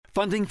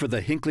Funding for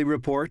the Hinckley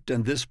Report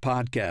and this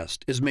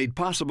podcast is made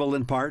possible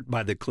in part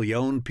by the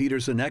Cleone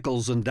Peterson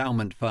Eccles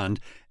Endowment Fund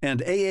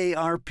and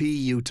AARP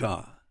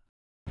Utah.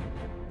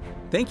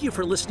 Thank you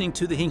for listening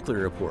to the Hinckley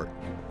Report,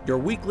 your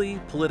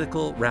weekly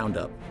political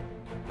roundup.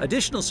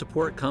 Additional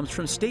support comes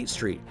from State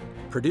Street,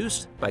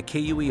 produced by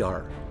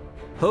KUER.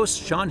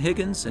 Hosts Sean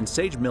Higgins and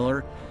Sage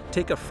Miller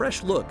take a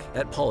fresh look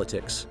at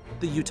politics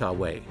the Utah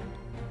way.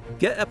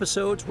 Get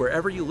episodes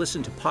wherever you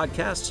listen to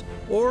podcasts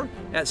or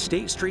at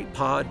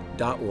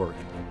statestreetpod.org.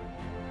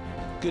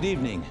 Good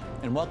evening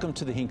and welcome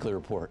to the Hinckley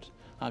Report.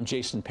 I'm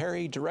Jason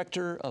Perry,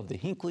 director of the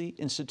Hinckley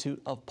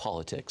Institute of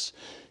Politics.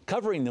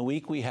 Covering the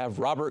week, we have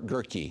Robert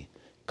Gehrke,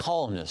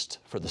 columnist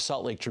for the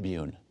Salt Lake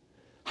Tribune,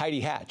 Heidi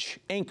Hatch,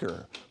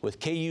 anchor with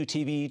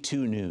KUTV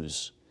 2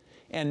 News,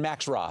 and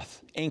Max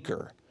Roth,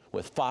 anchor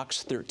with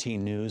Fox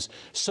 13 News.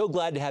 So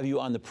glad to have you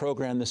on the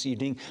program this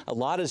evening. A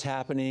lot is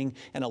happening,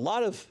 and a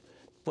lot of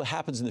what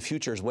happens in the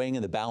future is weighing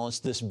in the balance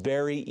this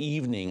very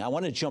evening. I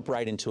want to jump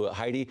right into it,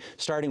 Heidi,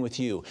 starting with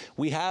you.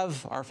 We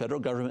have our federal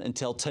government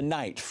until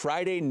tonight,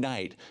 Friday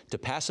night, to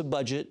pass a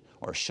budget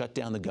or shut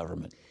down the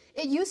government.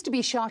 It used to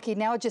be shocking.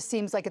 Now it just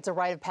seems like it's a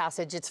rite of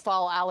passage. It's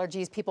fall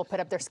allergies. People put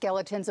up their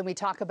skeletons and we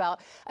talk about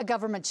a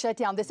government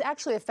shutdown. This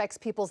actually affects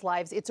people's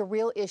lives. It's a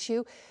real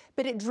issue,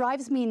 but it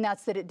drives me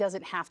nuts that it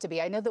doesn't have to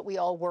be. I know that we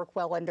all work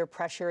well under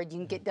pressure.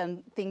 You can get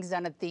things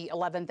done at the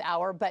 11th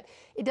hour, but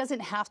it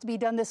doesn't have to be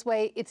done this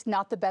way. It's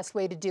not the best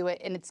way to do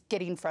it, and it's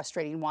getting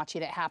frustrating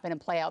watching it happen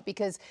and play out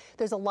because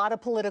there's a lot of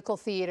political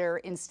theater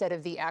instead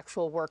of the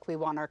actual work we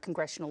want our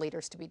congressional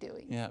leaders to be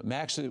doing. Yeah,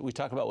 Max, we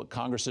talk about what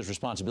Congress's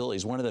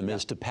responsibilities. One of them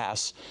is to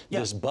pass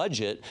this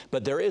budget,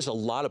 but there is a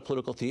lot of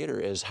political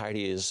theater, as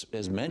Heidi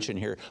has mentioned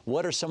here.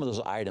 What are some of those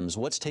items?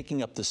 What's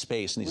taking up the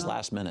space in these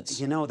last minutes?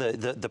 You know,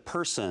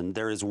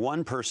 there is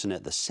one person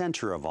at the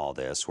center of all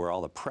this where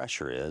all the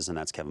pressure is, and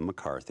that's Kevin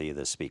McCarthy,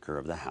 the Speaker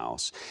of the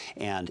House,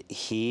 and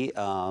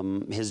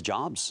his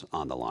job's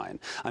on the line.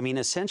 I mean,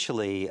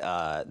 essentially,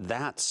 there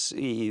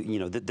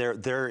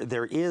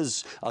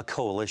is a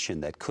coalition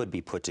that could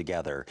be put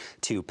together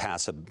to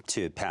pass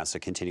a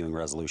continuing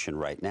resolution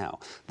right now.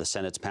 The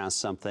Senate's passed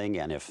something,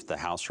 and if the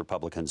House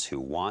Republicans who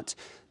want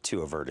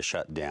to avert a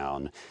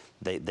shutdown,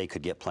 they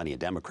could get plenty of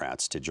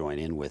Democrats to join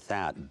in with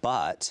that.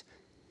 But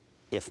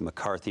if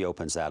McCarthy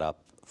opens that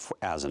up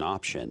as an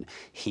option,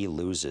 he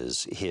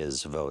loses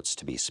his votes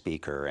to be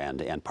Speaker.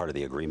 And part of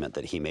the agreement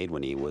that he made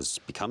when he was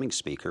becoming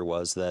Speaker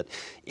was that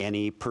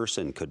any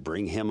person could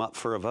bring him up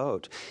for a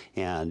vote.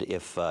 And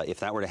if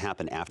that were to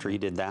happen after he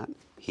did that,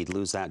 he'd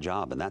lose that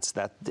job. And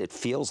it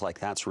feels like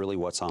that's really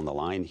what's on the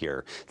line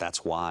here.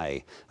 That's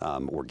why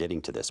we're getting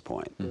to this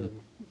point. Mm-hmm.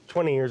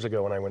 20 years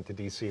ago when I went to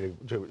D.C.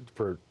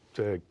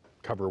 to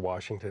cover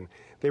Washington,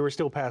 they were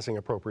still passing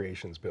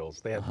appropriations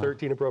bills. They had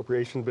 13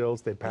 appropriation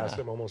bills. They'd pass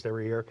them almost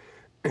every year.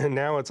 And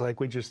now it's like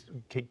we just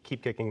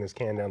keep kicking this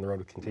can down the road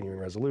with continuing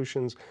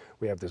resolutions.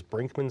 We have this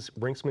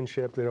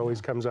brinksmanship that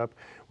always comes up.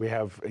 We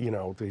have,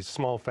 these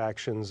small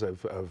factions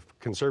of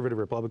conservative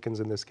Republicans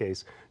in this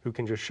case who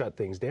can just shut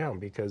things down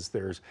because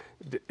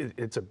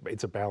it's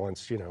a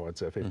balance,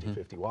 it's a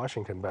 50-50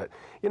 Washington. But,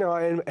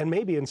 and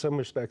maybe in some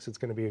respects it's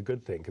going to be a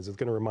good thing because it's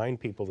going to remind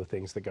people the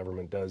things the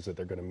government does that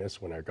they're going to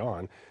miss when they're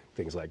gone,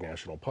 things like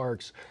national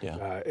parks.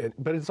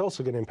 But it's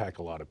also going to impact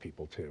a lot of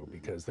people too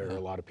because there are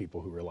a lot of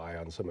people who rely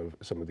on some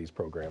of these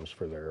programs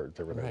for their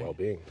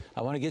well-being.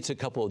 I want to get to a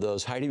couple of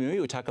those. Heidi, maybe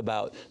we talk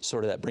about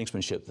sort of that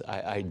brinksmanship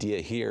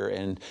idea here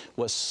and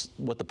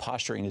what the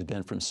posturing has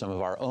been from some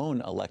of our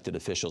own elected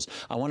officials.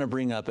 I want to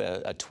bring up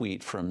a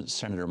tweet from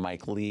Senator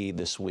Mike Lee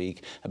this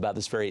week about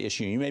this very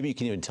issue. Maybe you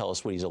can even tell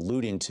us what he's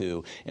alluding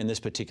to in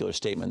this particular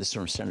statement. This is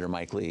from Senator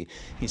Mike Lee.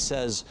 He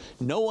says,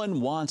 "No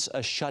one wants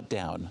a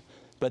shutdown,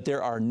 but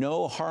there are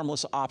no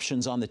harmless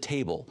options on the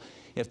table.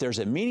 If there's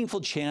a meaningful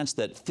chance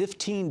that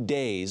 15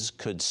 days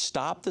could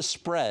stop the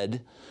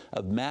spread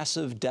of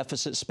massive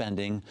deficit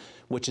spending,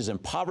 which is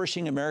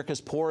impoverishing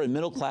America's poor and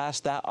middle class,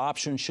 that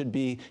option should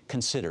be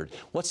considered."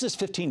 What's this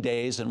 15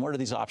 days and what are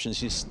these options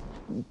he's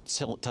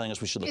telling us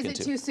we should look into? Is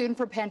it too soon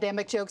for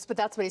pandemic jokes? But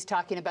that's what he's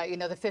talking about,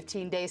 the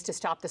 15 days to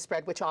stop the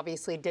spread, which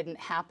obviously didn't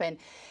happen.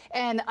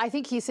 And I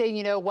think he's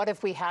saying, what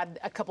if we had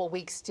a couple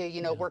weeks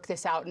to, work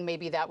this out and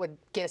maybe that would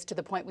get us to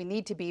the point we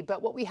need to be.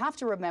 But what we have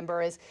to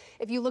remember is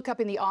if you look up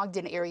in the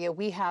Ogden area,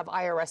 we have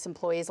IRS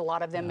employees, a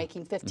lot of them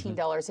making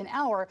 $15 an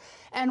hour.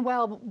 And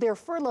while they're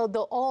furloughed,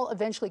 they'll all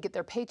eventually get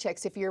their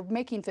paychecks. If you're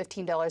making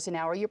 $15 an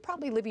hour, you're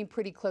probably living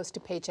pretty close to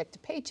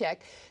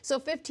paycheck. So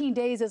 15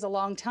 days is a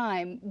long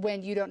time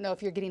when you don't know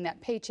if you're getting that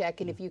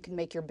paycheck and if you can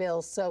make your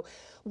bills. So,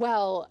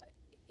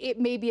 it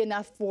may be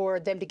enough for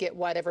them to get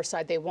whatever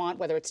side they want,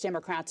 whether it's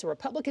Democrats or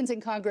Republicans in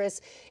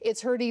Congress.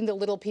 It's hurting the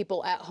little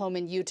people at home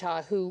in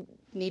Utah who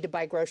need to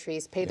buy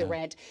groceries, pay the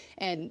rent,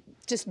 and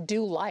just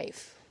do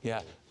life.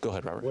 Yeah. Go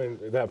ahead, Robert. When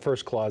that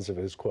first clause of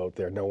his quote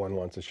there, no one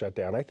wants a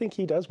shutdown, I think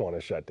he does want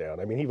a shutdown.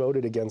 I mean, he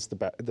voted against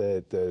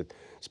the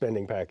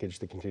spending package,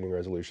 the continuing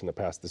resolution that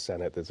passed the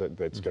Senate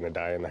that's going to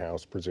die in the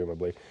House,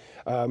 presumably.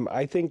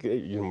 I think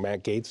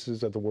Matt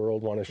Gaetz's of the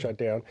world want a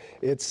shutdown.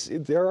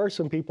 There are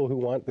some people who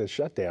want this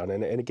shutdown,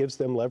 and it gives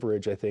them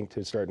leverage, I think,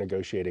 to start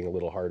negotiating a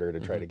little harder to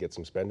try to get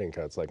some spending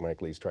cuts like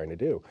Mike Lee's trying to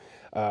do.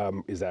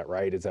 Is that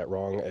right? Is that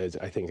wrong?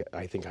 I think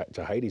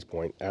to Heidi's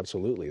point,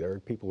 absolutely. There are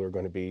people who are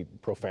going to be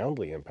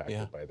profoundly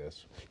impacted by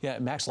this. Yeah,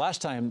 Max,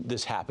 last time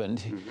this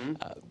happened,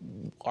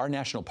 our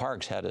national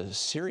parks had a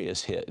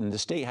serious hit, and the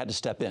state had to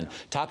step in.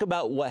 Talk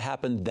about what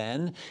happened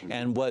then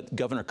and what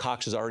Governor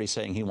Cox is already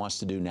saying he wants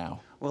to do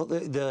now. Well,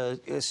 the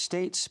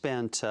state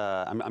spent,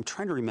 I'm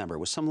trying to remember, it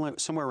was somewhere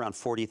around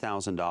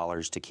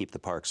 $40,000 to keep the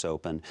parks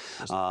open,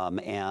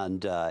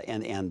 and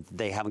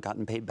they haven't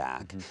gotten paid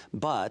back.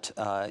 But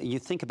you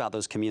think about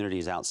those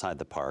communities outside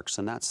the parks,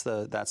 and that's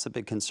the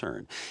big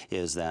concern,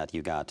 is that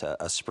you got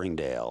a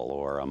Springdale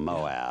or a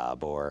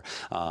Moab or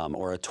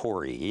a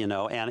Torrey, you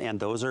know, and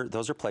those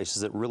are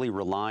places that really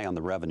rely on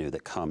the revenue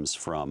that comes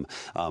from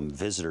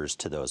visitors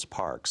to those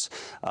parks.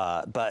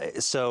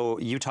 But so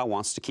Utah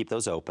wants to keep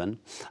those open.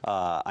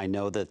 I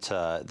know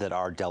that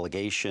our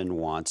delegation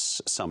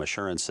wants some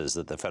assurances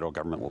that the federal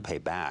government will pay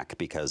back,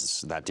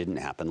 because that didn't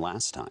happen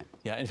last time.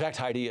 Yeah, in fact,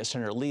 Heidi,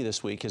 Senator Lee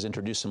this week has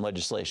introduced some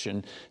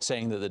legislation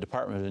saying that the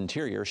Department of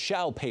Interior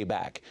shall pay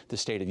back the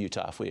state of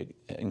Utah if we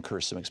incur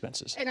some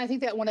expenses. And I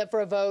think that went up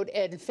for a vote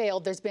and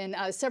failed. There's been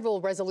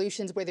several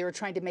resolutions where they were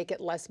trying to make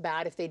it less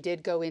bad if they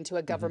did go into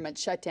a government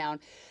shutdown.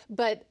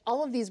 But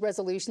all of these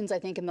resolutions, I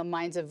think, in the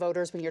minds of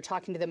voters, when you're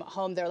talking to them at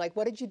home, they're like,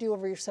 what did you do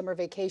over your summer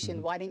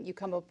vacation? Why didn't you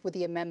come up with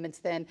the amendments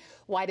then?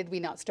 Why did we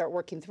not start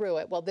working through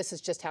it? Well, this is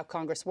just how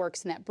Congress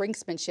works, and that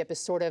brinksmanship is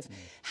sort of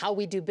how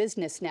we do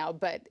business now,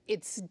 but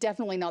it's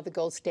definitely not the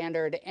gold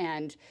standard,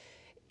 and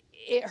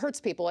it hurts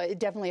people. It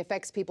definitely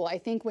affects people. I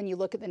think when you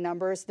look at the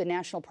numbers, the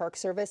National Park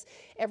Service,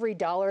 every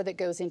dollar that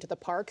goes into the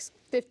parks,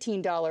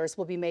 $15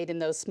 will be made in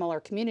those smaller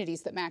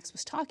communities that Max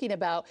was talking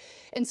about.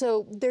 And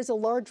so there's a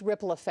large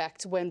ripple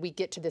effect when we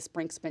get to this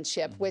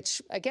brinksmanship,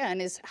 which,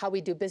 again, is how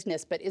we do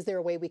business. But is there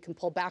a way we can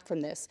pull back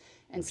from this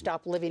and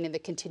stop living in the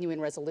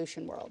continuing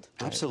resolution world?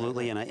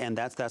 Absolutely, and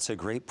that's a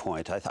great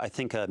point. I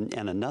think,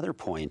 and another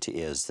point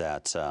is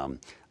that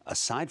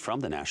aside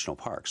from the national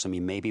parks, I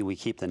mean, maybe we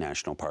keep the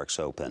national parks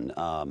open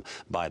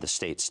by the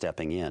state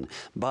stepping in.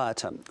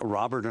 But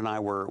Robert and I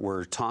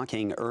were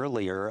talking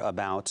earlier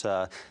about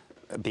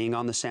being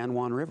on the San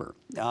Juan River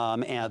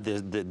and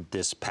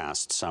this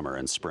past summer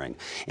and spring,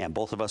 and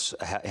both of us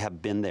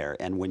have been there.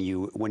 And when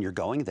you're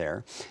going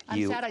there,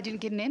 I'm sad I didn't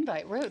get an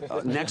invite. Rude.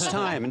 Next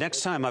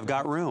time I've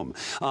got room.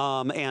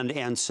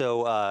 And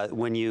so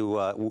when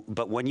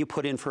you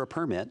put in for a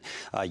permit,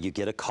 you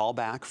get a call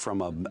back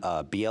from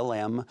a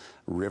BLM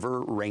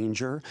river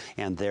ranger,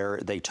 and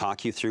they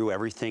talk you through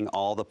everything,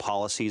 all the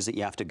policies that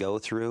you have to go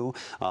through.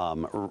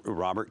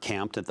 Robert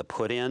camped at the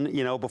put-in,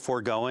 you know,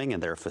 before going,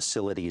 and there are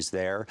facilities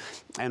there.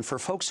 And for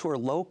folks who are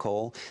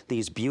local,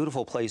 these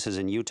beautiful places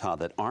in Utah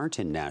that aren't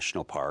in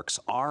national parks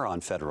are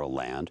on federal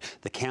land.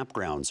 The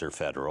campgrounds are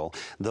federal.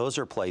 Those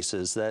are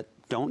places that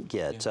don't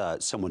get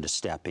someone to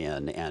step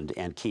in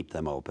and keep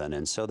them open.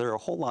 And so there are a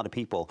whole lot of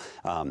people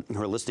who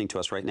are listening to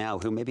us right now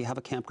who maybe have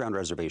a campground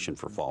reservation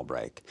for fall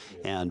break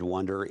and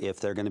wonder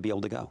if they're going to be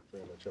able to go.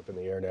 Very much up in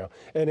the air now.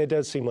 And it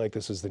does seem like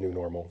this is the new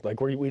normal.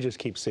 Like we just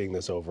keep seeing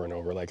this over and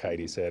over. Like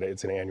Heidi said,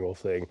 it's an annual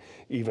thing,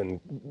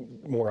 even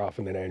more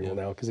often than annual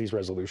now, because these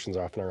resolutions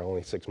often are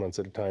only 6 months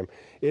at a time.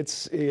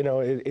 It's, you know,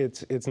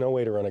 it's no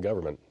way to run a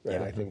government.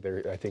 And I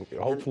think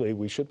hopefully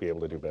we should be able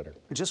to do better.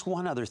 Just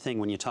one other thing,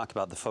 when you talk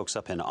about the folks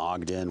up in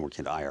Ogden,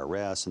 working at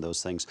IRS and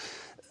those things,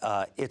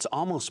 it's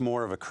almost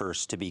more of a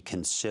curse to be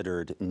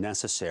considered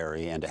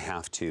necessary and to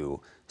have to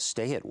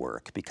stay at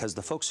work, because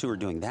the folks who are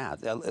doing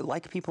that,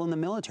 like people in the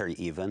military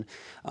even,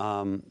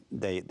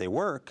 they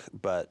work,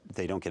 but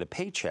they don't get a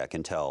paycheck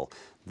until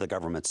the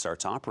government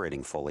starts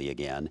operating fully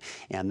again,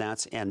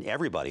 and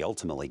everybody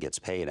ultimately gets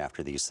paid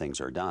after these things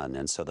are done.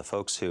 And so the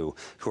folks who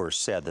are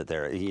said that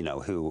they're, you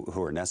know,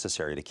 who are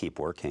necessary to keep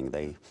working,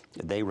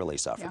 they really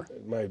suffer.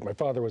 Yeah. My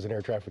father was an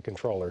air traffic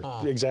controller.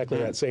 Exactly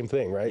that same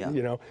thing, right?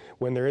 You know,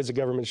 when there is a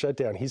government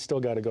shutdown, he's still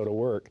got to go to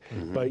work.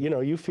 But you know,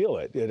 you feel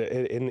it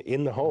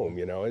in the home.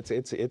 You know,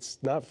 it's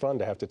not fun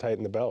to have to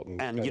tighten the belt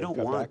and you don't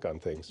cut want back on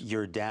things.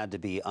 Your dad to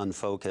be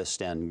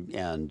unfocused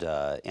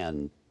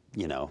and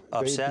you know,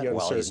 upset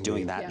while he's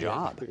doing that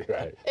job.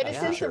 Right. It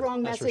sends the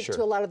wrong message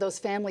to a lot of those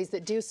families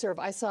that do serve.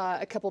 I saw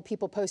a couple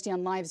people posting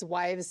on Live's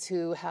wives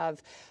who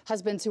have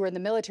husbands who are in the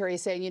military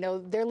saying, you know,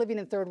 they're living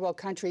in third world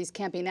countries,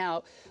 camping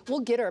out.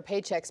 We'll get our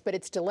paychecks, but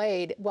it's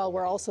delayed while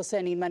we're also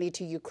sending money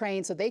to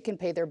Ukraine so they can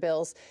pay their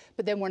bills,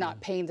 but then we're not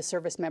paying the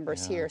service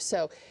members here.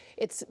 So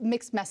it's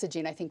mixed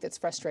messaging, I think, that's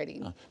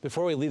frustrating.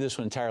 Before we leave this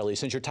one entirely,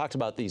 since you're talked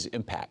about these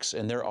impacts,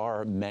 and there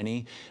are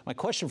many, my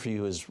question for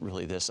you is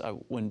really this.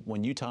 When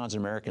Utahns and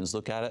Americans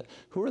look at it,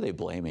 who are they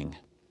blaming?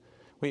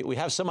 We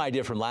have some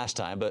idea from last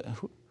time, but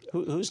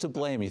Who's to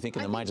blame, you think,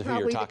 in the minds of who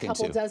you're talking to?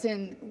 Probably a couple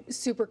dozen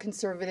super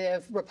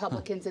conservative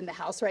Republicans in the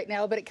House right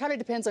now, but it kind of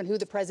depends on who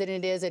the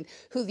president is and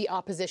who the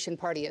opposition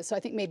party is. So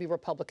I think maybe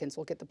Republicans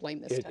will get the blame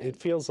this time. It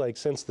feels like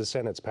since the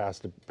Senate's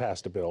passed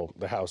a bill,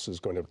 the House is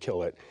going to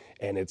kill it,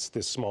 and it's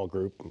this small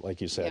group,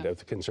 like you said,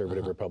 of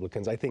conservative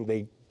Republicans. I think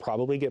they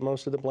probably get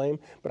most of the blame,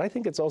 but I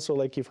think it's also,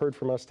 like you've heard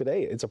from us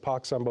today, it's a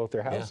pox on both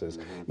their houses.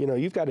 You know,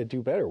 you've got to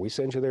do better. We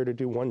send you there to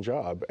do one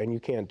job, and you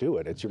can't do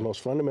it. It's your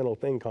most fundamental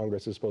thing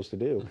Congress is supposed to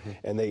do,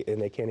 and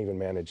they can't even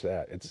manage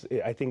that.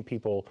 I think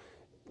people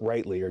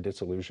rightly are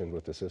disillusioned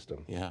with the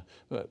system. Yeah,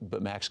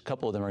 but Max, a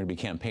couple of them are going to be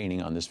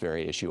campaigning on this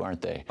very issue,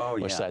 aren't they? Oh,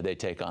 yeah. Which side they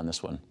take on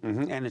this one.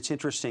 And it's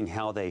interesting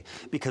how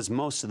because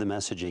most of the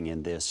messaging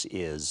in this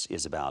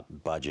is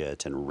about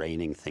budget and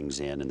reining things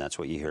in, and that's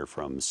what you hear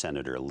from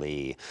Senator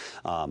Lee.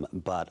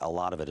 But a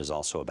lot of it is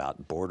also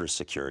about border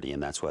security,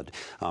 and that's what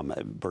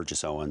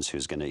Burgess Owens,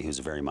 who's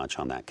very much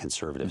on that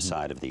conservative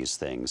side of these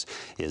things,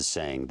 is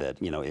saying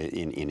that, you know,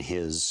 in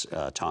his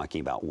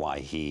talking about why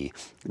he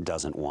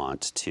doesn't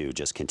want to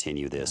just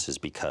continue this is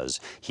because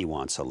he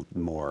wants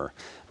more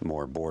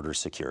border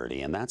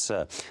security, and that's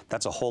a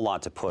whole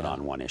lot to put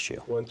on one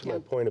issue. Well, to my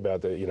point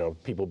about the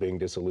people being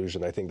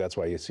disillusioned, I think that's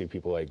why you see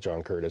people like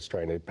John Curtis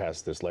trying to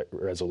pass this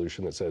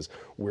resolution that says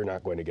we're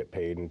not going to get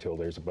paid until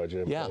there's a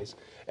budget in place.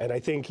 And I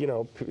think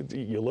you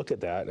look at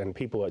that, and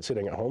people are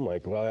sitting at home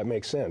like, well, that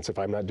makes sense. If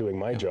I'm not doing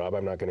my job,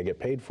 I'm not going to get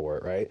paid for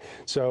it, right?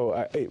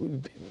 So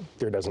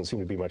there doesn't seem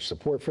to be much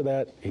support for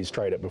that. He's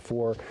tried it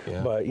before,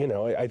 but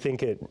I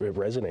think it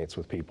resonates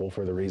with people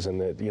for the reason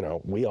that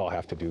we all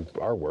have to do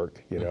our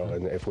work,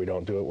 and if we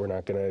don't do it, we're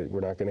not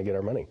gonna get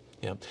our money.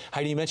 Yeah,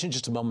 Heidi, you mentioned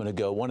just a moment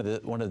ago one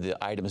of the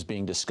items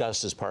being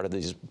discussed as part of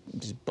these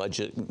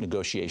budget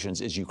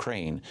negotiations is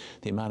Ukraine,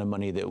 the amount of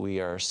money that we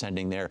are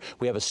sending there.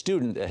 We have a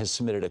student that has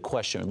submitted a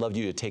question. I'd love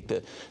you to take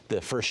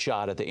the first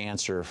shot at the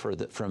answer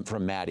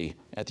from Maddie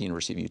at the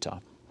University of Utah.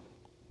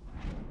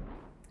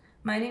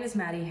 My name is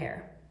Maddie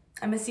Hare.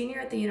 I'm a senior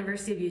at the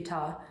University of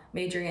Utah,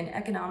 majoring in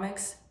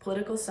economics,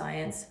 political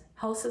science,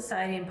 health,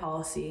 society and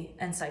policy,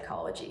 and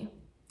psychology.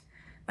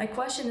 My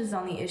question is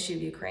on the issue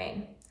of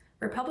Ukraine.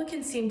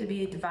 Republicans seem to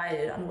be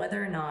divided on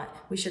whether or not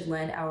we should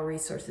lend our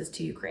resources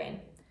to Ukraine.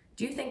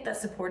 Do you think that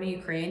supporting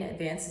Ukraine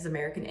advances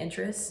American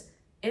interests?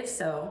 If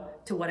so,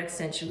 to what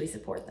extent should we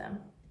support them?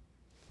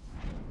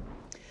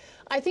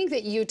 I think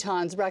that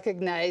Utahns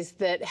recognize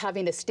that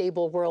having a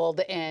stable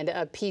world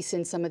and peace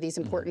in some of these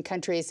important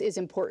countries is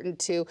important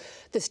to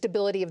the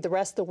stability of the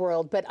rest of the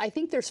world. But I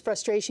think there's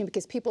frustration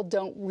because people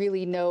don't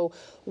really know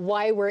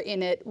why we're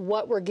in it,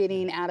 what we're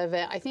getting out of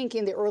it. I think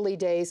in the early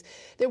days,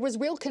 there was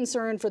real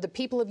concern for the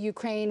people of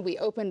Ukraine. We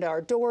opened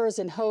our doors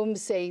and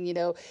homes saying,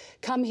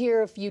 come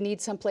here if you need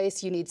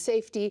someplace, you need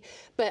safety.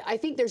 But I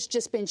think there's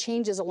just been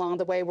changes along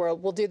the way where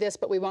we'll do this,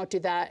 but we won't do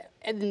that.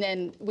 And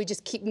then we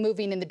just keep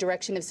moving in the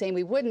direction of saying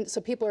we wouldn't.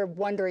 So people are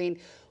wondering,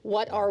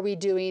 what are we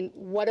doing?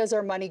 What is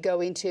our money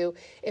going to?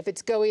 If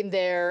it's going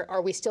there,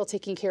 are we still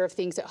taking care of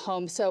things at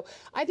home? So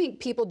I think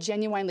people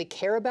genuinely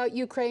care about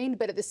Ukraine,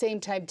 but at the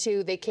same time,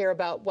 too, they care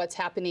about what's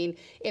happening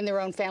in their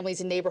own families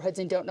and neighborhoods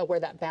and don't know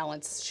where that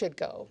balance should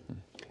go.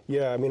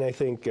 Yeah, I mean, I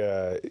think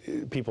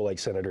people like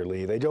Senator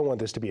Lee, they don't want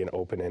this to be an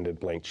open-ended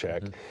blank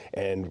check,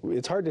 and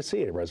it's hard to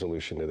see a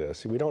resolution to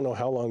this. We don't know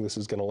how long this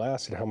is going to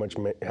last and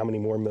how many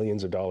more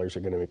millions of dollars are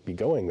going to be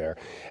going there.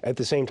 At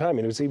the same time,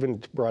 and it was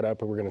even brought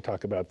up, and we're going to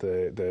talk about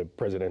the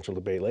presidential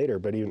debate later,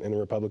 but even in the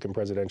Republican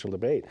presidential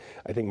debate,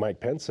 I think Mike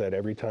Pence said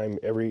every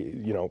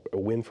a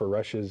win for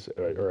Russia's,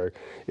 or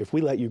if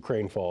we let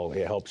Ukraine fall,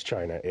 it helps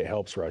China, it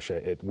helps Russia,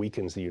 it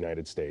weakens the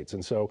United States.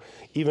 And so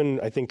even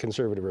I think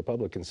conservative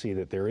Republicans see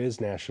that there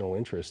is national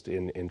interest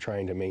in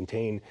trying to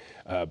maintain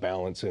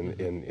balance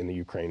in the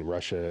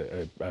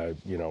Ukraine-Russia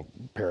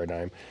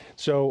paradigm.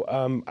 So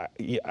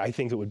I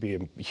think it would be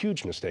a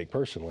huge mistake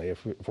personally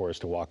for us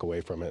to walk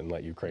away from it and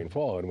let Ukraine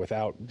fall. And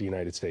without the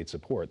United States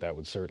support, that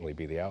would certainly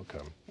be the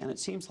outcome. And it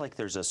seems like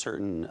there's a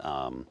certain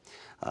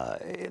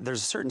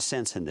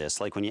sense in this.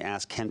 Like when you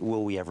ask,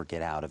 will we ever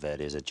get out of it?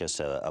 Is it just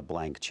a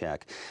blank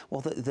check? Well,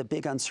 the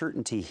big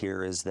uncertainty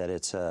here is that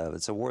it's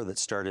a war that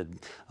started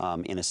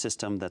in a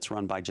system that's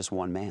run by just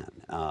one man,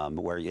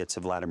 where it's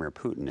Vladimir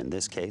Putin in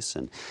this case,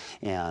 and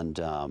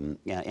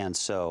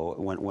so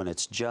when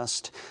it's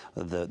just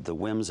the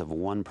whims of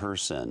one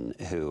person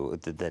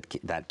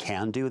that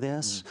can do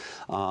this,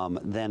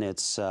 then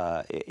it's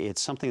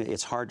something that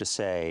it's hard to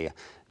say,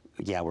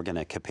 yeah, we're going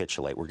to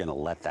capitulate. We're going to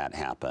let that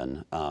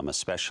happen,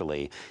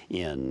 especially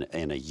in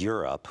a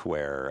Europe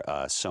where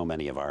so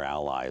many of our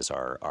allies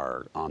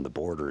are on the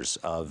borders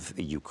of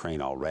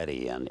Ukraine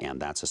already, and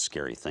that's a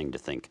scary thing to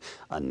think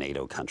a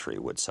NATO country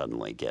would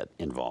suddenly get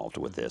involved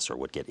with this or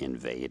would get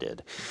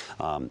invaded.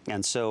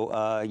 And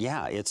so,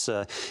 yeah, it's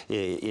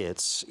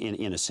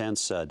in a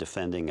sense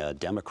defending a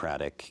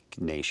democratic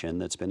nation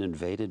that's been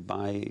invaded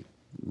by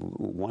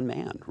one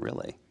man,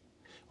 really.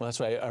 Well, that's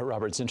why,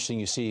 Robert, it's interesting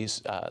you see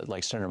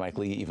like Senator Mike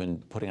Lee even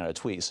putting out a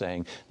tweet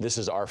saying, this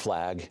is our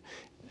flag,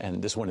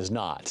 and this one is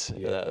not.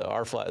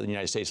 Our flag, the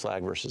United States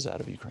flag versus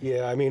that of Ukraine.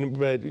 Yeah, I mean,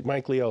 but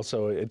Mike Lee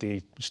also at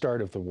the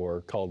start of the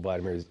war called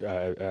Vladimir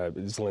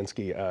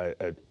Zelensky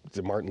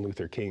the Martin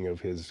Luther King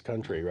of his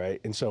country, right?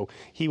 And so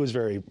he was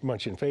very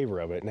much in favor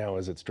of it. Now,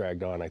 as it's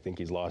dragged on, I think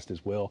he's lost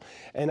his will,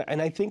 and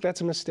I think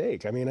that's a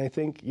mistake. I mean, I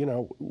think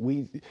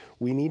we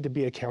need to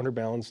be a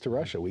counterbalance to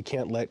Russia. We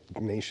can't let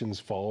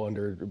nations fall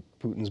under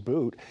Putin's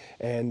boot,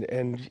 and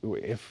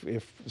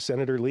if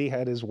Senator Lee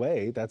had his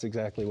way, that's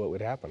exactly what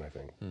would happen, I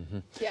think.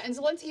 Yeah, and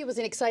Zelensky was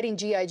an exciting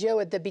G.I. Joe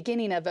at the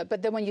beginning of it,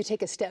 but then when you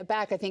take a step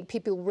back, I think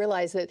people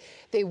realize that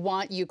they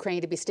want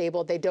Ukraine to be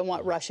stable, they don't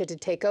want Russia to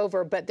take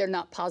over, but they're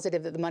not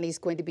positive that the money is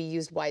going to be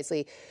used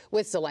wisely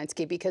with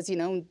Zelensky because,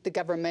 the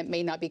government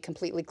may not be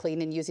completely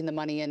clean in using the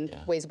money in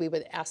ways we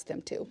would ask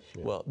them to.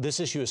 Well, this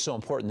issue is so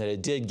important that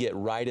it did get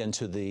right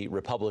into the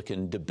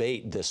Republican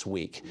debate this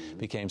week.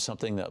 Became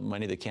something that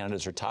many of the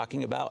candidates are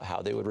talking about,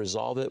 how they would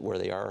resolve it, where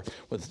they are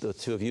with the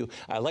two of you.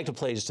 I'd like to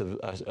play just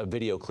a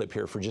video clip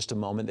here for just a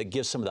moment that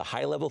gives some of the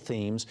high-level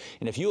themes.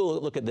 And if you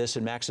look at this,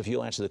 and Max, if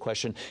you'll answer the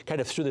question,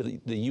 kind of through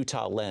the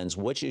Utah lens,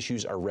 which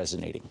issues are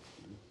resonating?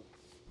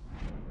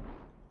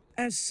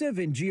 As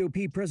 7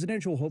 GOP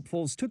presidential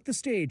hopefuls took the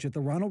stage at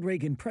the Ronald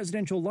Reagan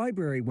Presidential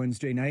Library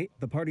Wednesday night,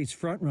 the party's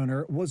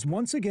frontrunner was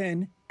once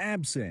again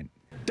absent.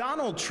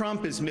 Donald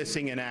Trump is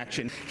missing in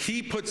action.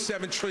 He put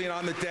 $7 trillion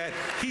on the debt.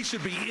 He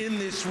should be in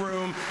this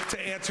room to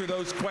answer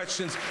those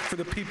questions for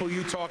the people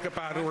you talk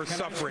about who are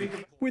suffering.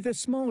 With a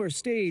smaller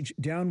stage,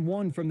 down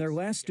one from their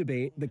last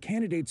debate, the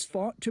candidates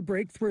fought to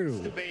break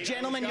through.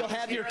 Gentlemen, you'll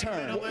have your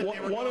turn.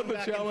 One of the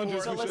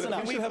challenges we should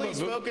have. Can we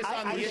please focus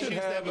on the issues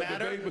that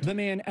matter? The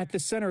man at the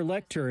center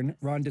lectern,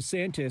 Ron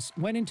DeSantis,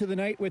 went into the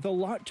night with a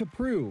lot to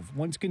prove.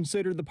 Once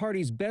considered the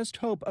party's best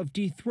hope of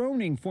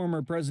dethroning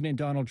former President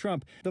Donald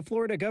Trump, the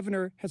Florida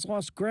governor has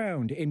lost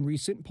ground in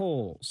recent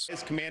polls.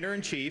 As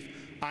commander-in-chief,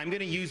 I'm going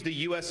to use the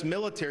U.S.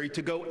 military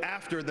to go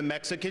after the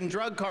Mexican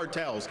drug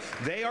cartels.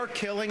 They are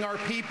killing our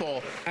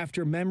people.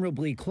 After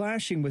memorably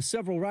clashing with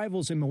several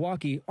rivals in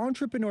Milwaukee,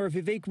 entrepreneur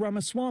Vivek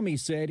Ramaswamy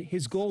said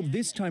his goal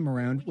this time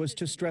around was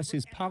to stress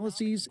his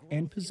policies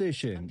and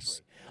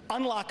positions.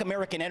 Unlock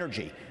American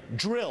energy,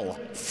 drill,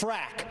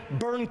 frack,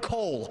 burn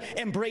coal,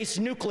 embrace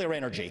nuclear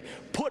energy,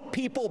 put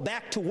people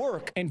back to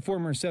work. And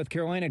former South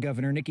Carolina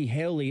Governor Nikki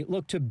Haley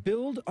looked to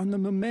build on the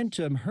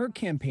momentum her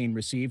campaign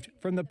received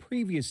from the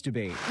previous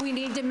debate. We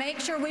need to make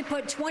sure we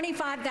put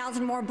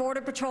 25,000 more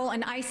Border Patrol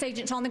and ICE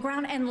agents on the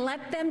ground and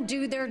let them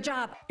do their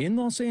job. In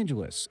Los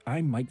Angeles,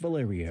 I'm Mike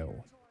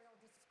Valerio.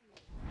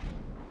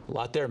 A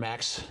lot there,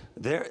 Max.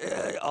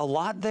 A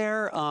lot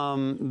there.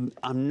 I'm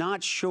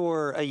not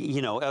sure.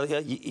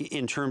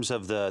 In terms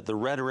of the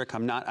rhetoric,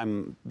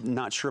 I'm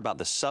not sure about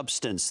the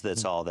substance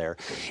that's all there.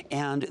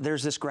 And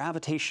there's this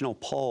gravitational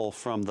pull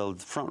from the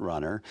front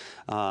runner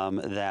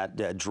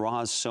that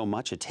draws so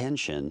much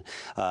attention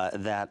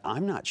that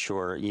I'm not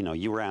sure.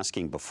 You were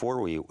asking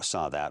before we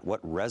saw that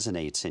what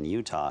resonates in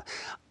Utah.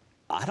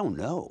 I don't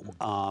know,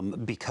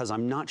 because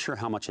I'm not sure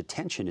how much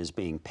attention is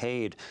being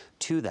paid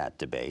to that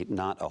debate.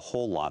 Not a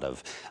whole lot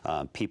of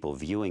people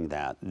viewing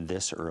that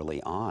this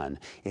early on.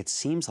 It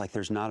seems like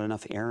there's not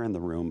enough air in the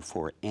room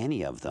for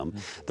any of them.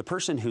 The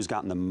person who's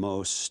gotten the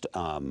most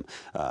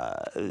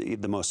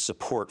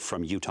support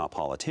from Utah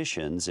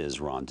politicians is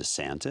Ron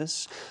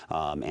DeSantis,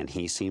 and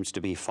he seems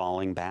to be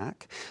falling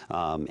back.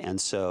 And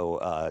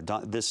so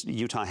this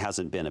Utah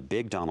hasn't been a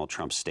big Donald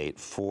Trump state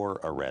for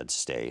a red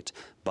state,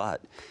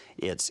 but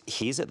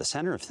he's at the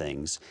center of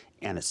things,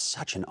 and it's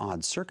such an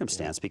odd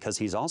circumstance because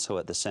he's also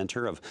at the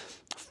center of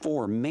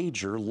 4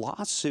 major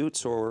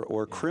lawsuits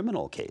or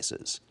criminal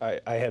cases.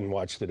 I hadn't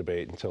watched the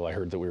debate until I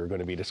heard that we were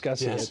going to be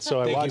discussing it, so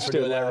I watched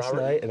it last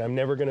night, and I'm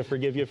never going to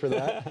forgive you for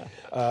that.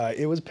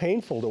 It was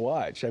painful to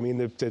watch. I mean,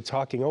 the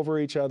talking over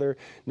each other.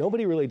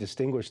 Nobody really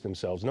distinguished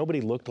themselves. Nobody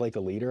looked like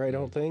a leader, I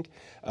don't think.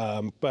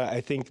 But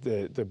I think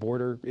the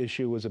border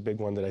issue was a big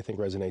one that I think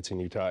resonates in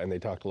Utah, and they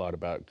talked a lot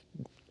about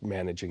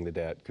managing the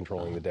debt,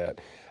 controlling the debt.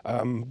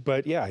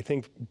 But yeah, I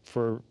think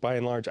by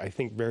and large, I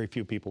think very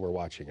few people were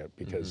watching it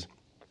because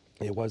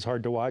it was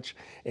hard to watch,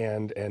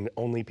 and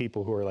only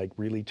people who are like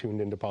really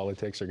tuned into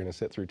politics are going to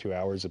sit through 2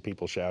 hours of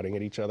people shouting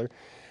at each other.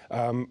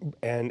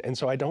 And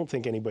so I don't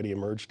think anybody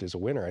emerged as a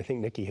winner. I think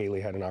Nikki Haley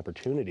had an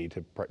opportunity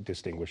to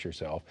distinguish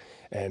herself,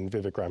 and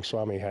Vivek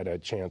Ramaswamy had a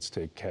chance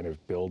to kind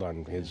of build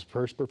on his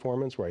first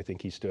performance, where I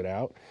think he stood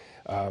out.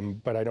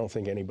 But I don't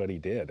think anybody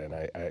did.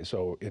 And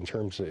so in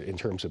terms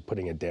of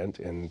putting a dent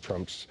in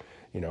Trump's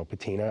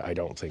patina, I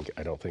don't think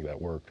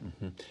that worked.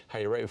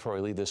 Heidi, right before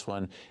we leave this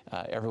one,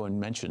 everyone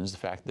mentions the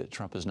fact that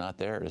Trump is not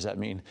there. Does that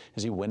mean,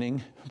 is he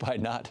winning by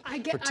not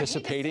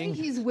participating? I hate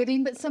to say he's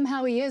winning, but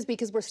somehow he is,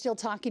 because we're still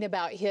talking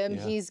about him.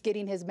 Yeah. He's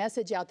getting his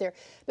message out there.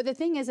 But the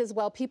thing is,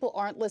 while people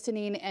aren't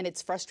listening, and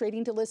it's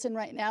frustrating to listen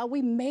right now,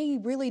 we may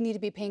really need to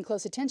be paying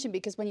close attention,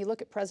 because when you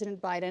look at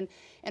President Biden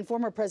and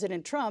former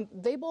President Trump,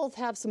 they both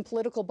have some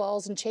political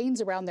balls and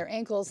chains around their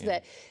ankles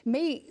that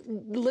may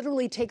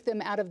literally take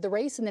them out of the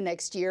race in the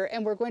next year. And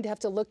and we're going to have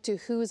to look to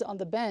who's on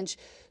the bench.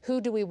 Who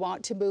do we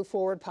want to move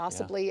forward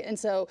possibly? Yeah. And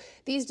so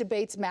these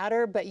debates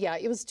matter, but yeah,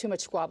 it was too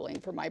much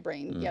squabbling for my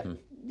brain.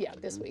 Yeah,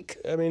 this week.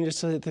 I mean,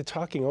 just the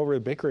talking over, the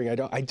bickering,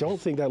 I don't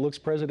think that looks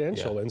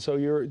presidential. And so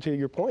to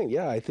your point,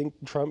 yeah, I think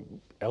Trump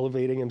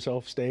elevating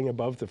himself, staying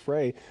above the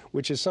fray,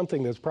 which is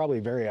something that's probably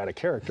very out of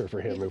character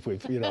for him if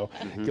we've, you're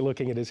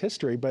looking at his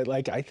history. But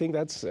like, I think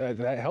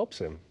that helps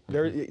him.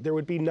 There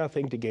would be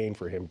nothing to gain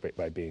for him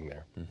by being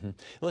there.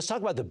 Let's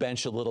talk about the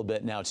bench a little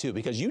bit now too,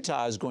 because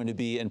Utah is going to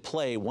be in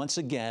play once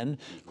again.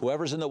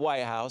 Whoever's in the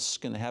White House is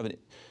going to have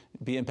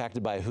be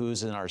impacted by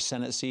who's in our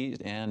Senate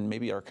seat and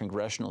maybe our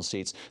congressional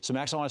seats. So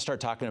Max, I want to start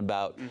talking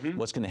about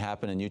what's going to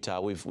happen in Utah.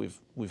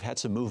 We've had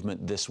some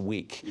movement this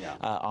week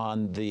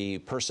on the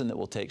person that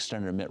will take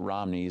Senator Mitt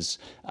Romney's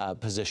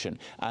position.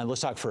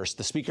 Let's talk first.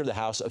 The Speaker of the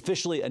House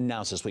officially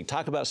announced this week.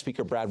 Talk about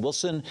Speaker Brad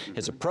Wilson,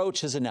 his approach,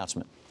 his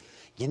announcement.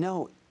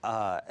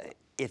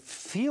 It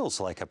feels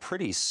like a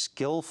pretty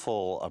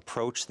skillful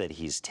approach that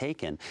he's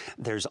taken.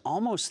 There's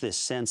almost this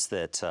sense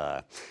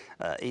that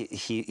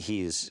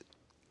he's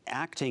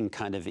acting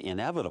kind of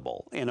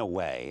inevitable in a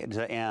way,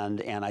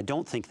 and I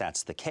don't think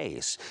that's the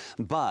case.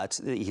 But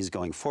he's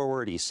going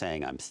forward. He's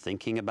saying, "I'm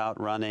thinking about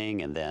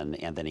running," and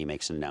then he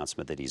makes an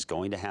announcement that he's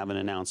going to have an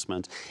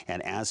announcement.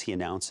 And as he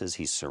announces,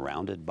 he's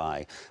surrounded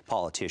by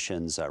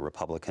politicians,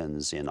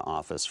 Republicans in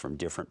office from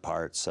different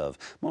parts of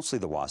mostly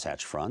the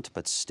Wasatch Front,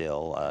 but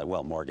still,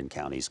 Morgan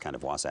County's kind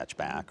of Wasatch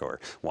back, or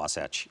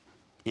Wasatch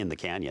in the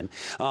canyon.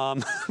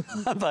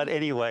 But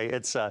anyway,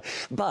 it's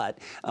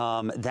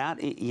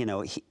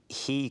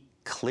he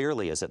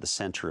clearly is at the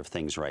center of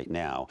things right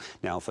now.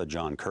 Now, if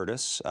John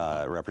Curtis,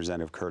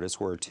 Representative Curtis,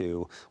 were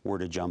to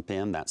jump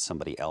in, that's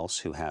somebody else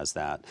who has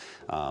that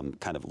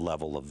kind of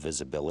level of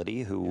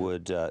visibility, who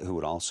would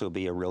also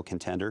be a real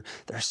contender.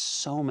 There's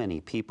so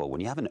many people. When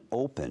you have an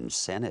open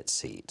Senate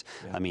seat,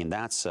 I mean,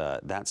 that's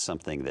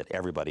something that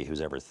everybody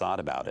who's ever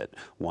thought about it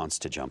wants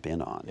to jump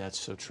in on. Yeah, it's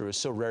so true. It's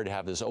so rare to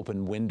have this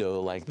open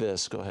window like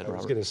this. Go ahead, Robert. I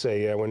was going to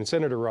say, when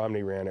Senator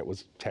Romney ran, it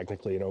was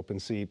technically an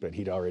open seat, but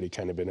he'd already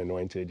kind of been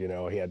anointed.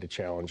 He had to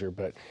challenger,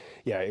 but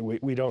yeah,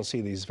 we don't see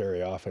these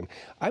very often.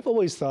 I've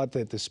always thought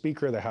that the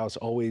Speaker of the House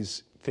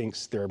always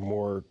thinks they're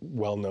more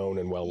well-known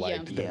and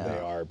well-liked than they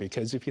are,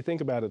 because if you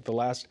think about it, the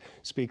last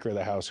Speaker of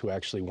the House who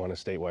actually won a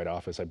statewide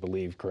office, I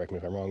believe, correct me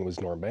if I'm wrong,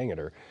 was Norm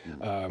Bangerter.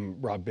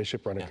 Rob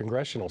Bishop ran a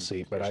congressional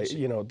seat, but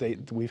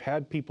we've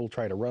had people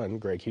try to run,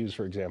 Greg Hughes,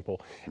 for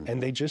example,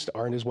 and they just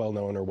aren't as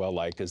well-known or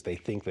well-liked as they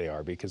think they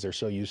are, because they're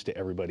so used to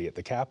everybody at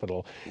the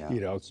Capitol,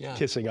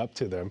 kissing up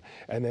to them,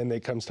 and then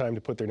it comes time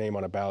to put their name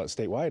on a ballot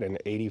statewide, and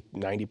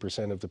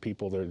 80-90% of the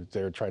people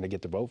they're trying to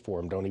get to vote for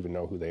them don't even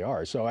know who they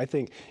are. So I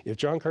think if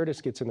John Curtis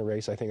gets in the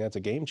race, I think that's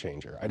a game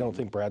changer. I don't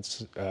think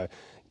Brad's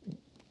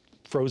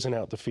frozen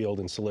out the field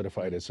and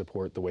solidified his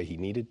support the way he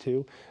needed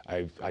to.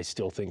 I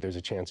still think there's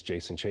a chance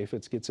Jason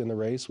Chaffetz gets in the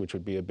race, which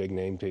would be a big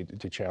name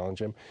to challenge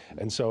him.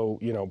 And so,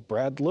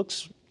 Brad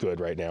looks good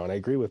right now, and I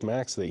agree with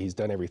Max that he's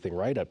done everything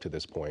right up to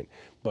this point,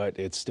 but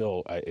it's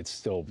still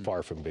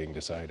far from being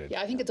decided.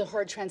 Yeah, I think it's a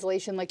hard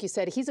translation. Like you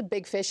said, he's a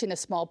big fish in a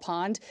small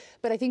pond,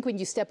 but I think when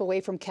you step away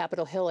from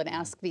Capitol Hill and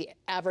ask the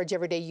average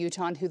everyday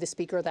Utahn who the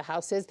Speaker of the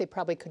House is, they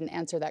probably couldn't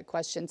answer that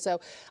question. So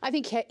I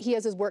think he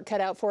has his work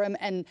cut out for him,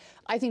 and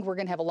I think we're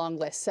going to have a long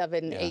list,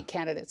 7, 8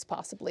 candidates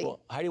possibly. Well,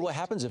 Heidi, what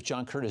happens if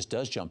John Curtis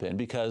does jump in?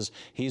 Because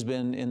he's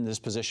been in this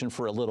position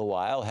for a little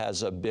while,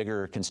 has a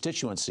bigger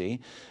constituency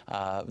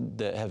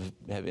that have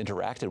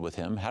interacted with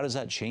him. How does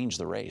that change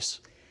the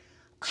race?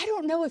 I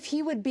don't know if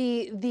he would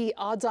be the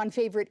odds-on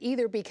favorite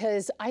either,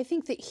 because I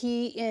think that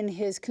he, in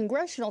his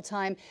congressional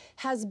time,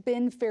 has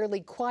been fairly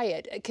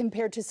quiet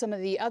compared to some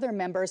of the other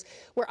members,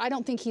 where I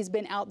don't think he's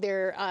been out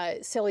there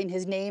selling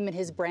his name and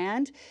his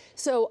brand.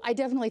 So I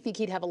definitely think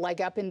he'd have a leg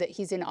up in that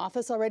he's in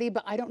office already,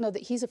 but I don't know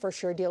that he's a for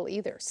sure deal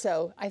either.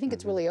 So I think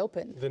it's really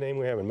open. The name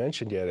we haven't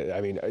mentioned yet, I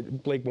mean,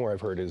 Blake Moore,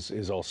 I've heard,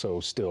 is also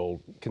still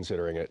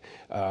considering it.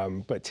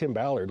 But Tim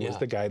Ballard was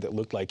the guy that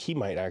looked like he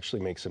might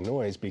actually make some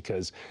noise,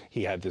 because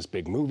he had this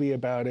big movie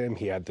about him.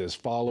 He had this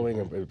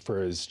following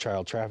for his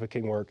child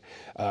trafficking work,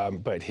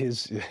 but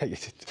he's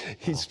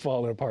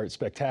fallen apart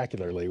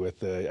spectacularly with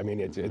the. I mean,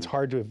 it's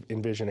hard to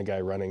envision a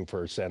guy running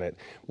for Senate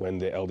when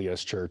the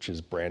LDS Church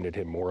has branded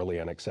him morally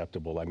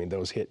unacceptable. I mean,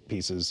 those hit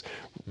pieces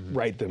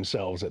write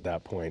themselves at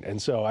that point. And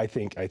so I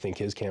think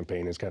his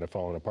campaign has kind of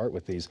fallen apart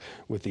with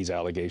these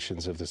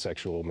allegations of the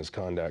sexual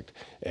misconduct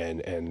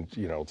and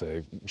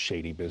the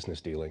shady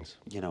business dealings.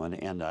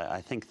 And I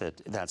think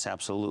that's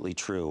absolutely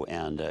true.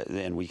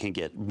 And we can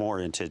get more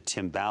into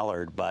Tim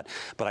Ballard, but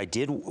I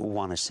did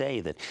want to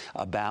say that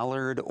a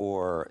Ballard,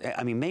 or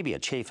I mean maybe a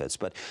Chaffetz,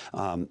 but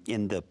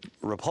in the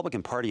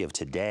Republican Party of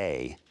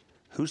today,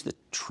 who's the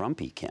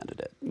Trumpy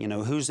candidate? You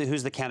know, who's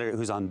the candidate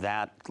who's on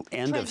that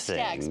end Trent of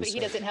Staggs, things? but he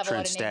doesn't have a lot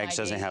Trent of Staggs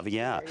doesn't have,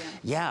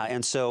 yeah.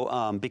 And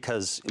so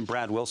because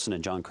Brad Wilson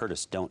and John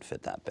Curtis don't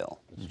fit that bill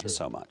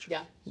so much.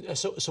 Yeah.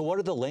 So what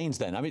are the lanes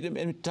then? I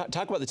mean,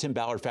 talk about the Tim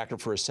Ballard factor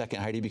for a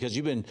second, Heidi, because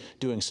you've been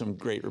doing some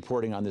great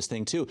reporting on this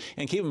thing too.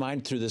 And keep in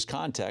mind, through this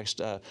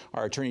context,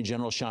 our Attorney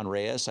General Sean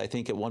Reyes, I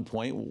think at one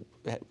point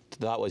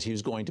thought was he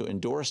was going to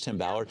endorse Tim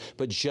Ballard,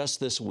 but just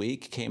this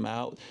week came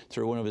out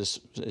through one of his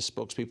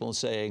spokespeople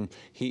saying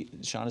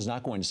Sean is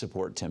not going to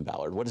support Tim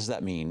Ballard. What does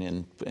that mean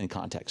in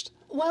context?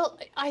 Well,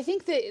 I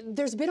think that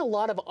there's been a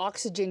lot of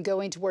oxygen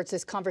going towards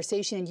this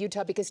conversation in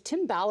Utah because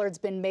Tim Ballard's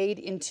been made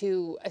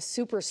into a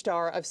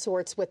superstar of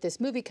sorts with this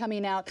movie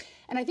coming out.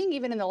 And I think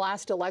even in the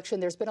last election,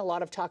 there's been a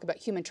lot of talk about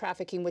human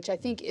trafficking, which I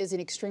think is an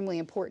extremely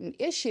important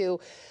issue.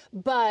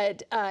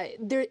 But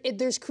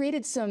there's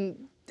created some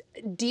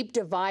deep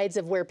divides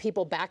of where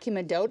people back him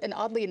and don't. And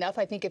oddly enough,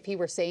 I think if he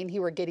were saying he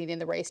were getting in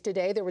the race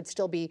today, there would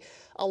still be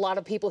a lot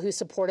of people who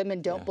support him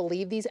and don't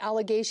believe these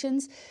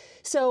allegations.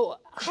 So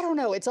I don't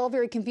know. It's all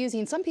very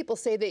confusing. Some people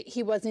say that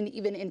he wasn't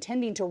even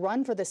intending to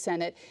run for the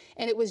Senate,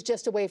 and it was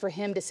just a way for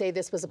him to say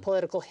this was a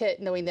political hit,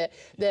 knowing that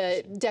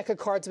the deck of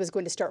cards was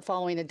going to start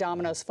falling and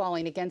dominoes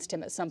falling against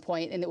him at some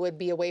point, and it would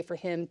be a way for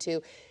him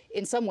to,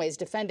 in some ways,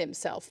 defend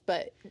himself.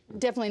 But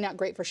definitely not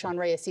great for Sean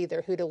Reyes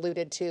either, who'd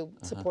alluded to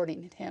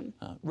supporting him.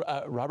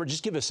 Robert,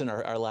 just give us in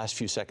our last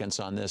few seconds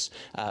on this,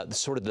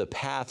 sort of the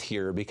path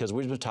here, because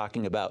we've been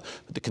talking about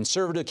the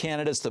conservative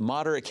candidates, the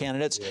moderate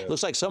candidates. It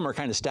looks like some are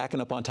kind of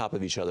stacking up on top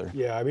of each other.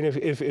 Yeah, I mean,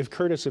 if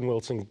Curtis and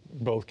Wilson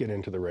both get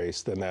into the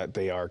race, then that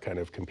they are kind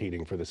of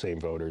competing for the same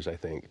voters, I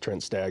think.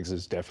 Trent Staggs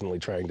is definitely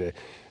trying to,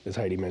 as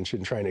Heidi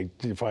mentioned, trying to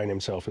define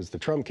himself as the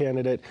Trump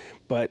candidate,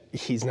 but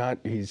he's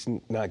not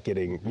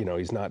getting,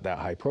 he's not that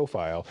high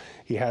profile.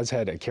 He has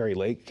had Carrie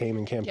Lake came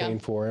and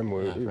campaigned for him,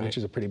 which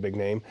is a pretty big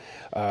name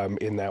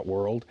in that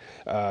world.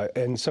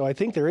 And so I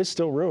think there is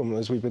still room,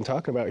 as we've been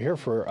talking about here,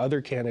 for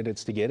other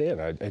candidates to get in,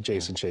 a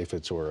Jason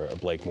Chaffetz or a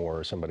Blake Moore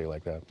or somebody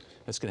like that.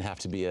 That's going to have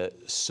to be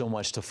so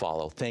much to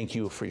follow. Thank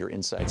you for your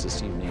insights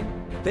this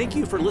evening. Thank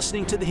you for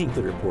listening to the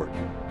Hinckley Report.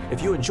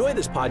 If you enjoy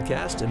this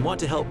podcast and want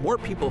to help more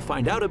people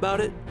find out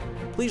about it,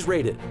 please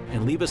rate it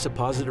and leave us a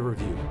positive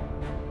review.